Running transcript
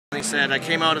recently said, I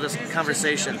came out of this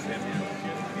conversation,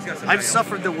 I've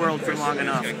suffered the world for long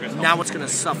enough. Now it's going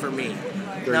to suffer me.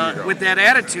 Now, with that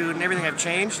attitude and everything I've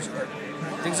changed,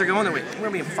 things are going the way. We're going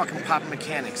to be in fucking Pop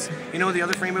Mechanics. You know the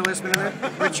other famous listener in there?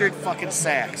 Richard fucking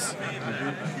Sachs.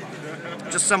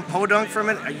 Just some podunk from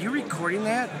it. Are you recording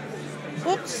that?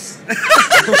 Oops.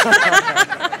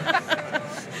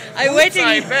 I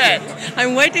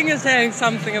I'm waiting to say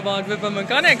something about Wippermann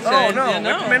Connex. Oh no, you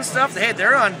know. Wippermann stuff. Hey,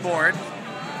 they're on board.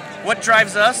 What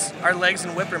drives us? Our legs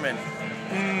in Wippermann.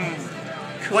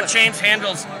 Cool. What chains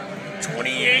handles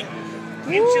 28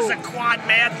 inches of quad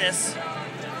madness?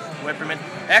 Wippermann.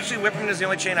 Actually, Wippermann is the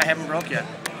only chain I haven't broke yet.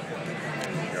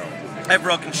 I've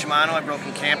broken Shimano, I've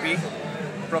broken Campy,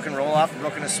 broken roll-off, I've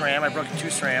broken a SRAM, I've broken 2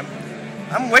 SRAM.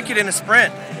 I'm wicked in a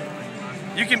sprint.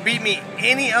 You can beat me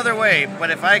any other way,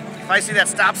 but if I see that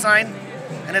stop sign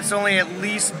and it's only at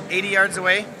least 80 yards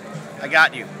away, I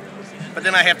got you. But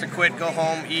then I have to quit, go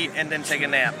home, eat, and then take a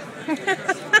nap.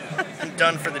 I'm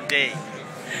done for the day.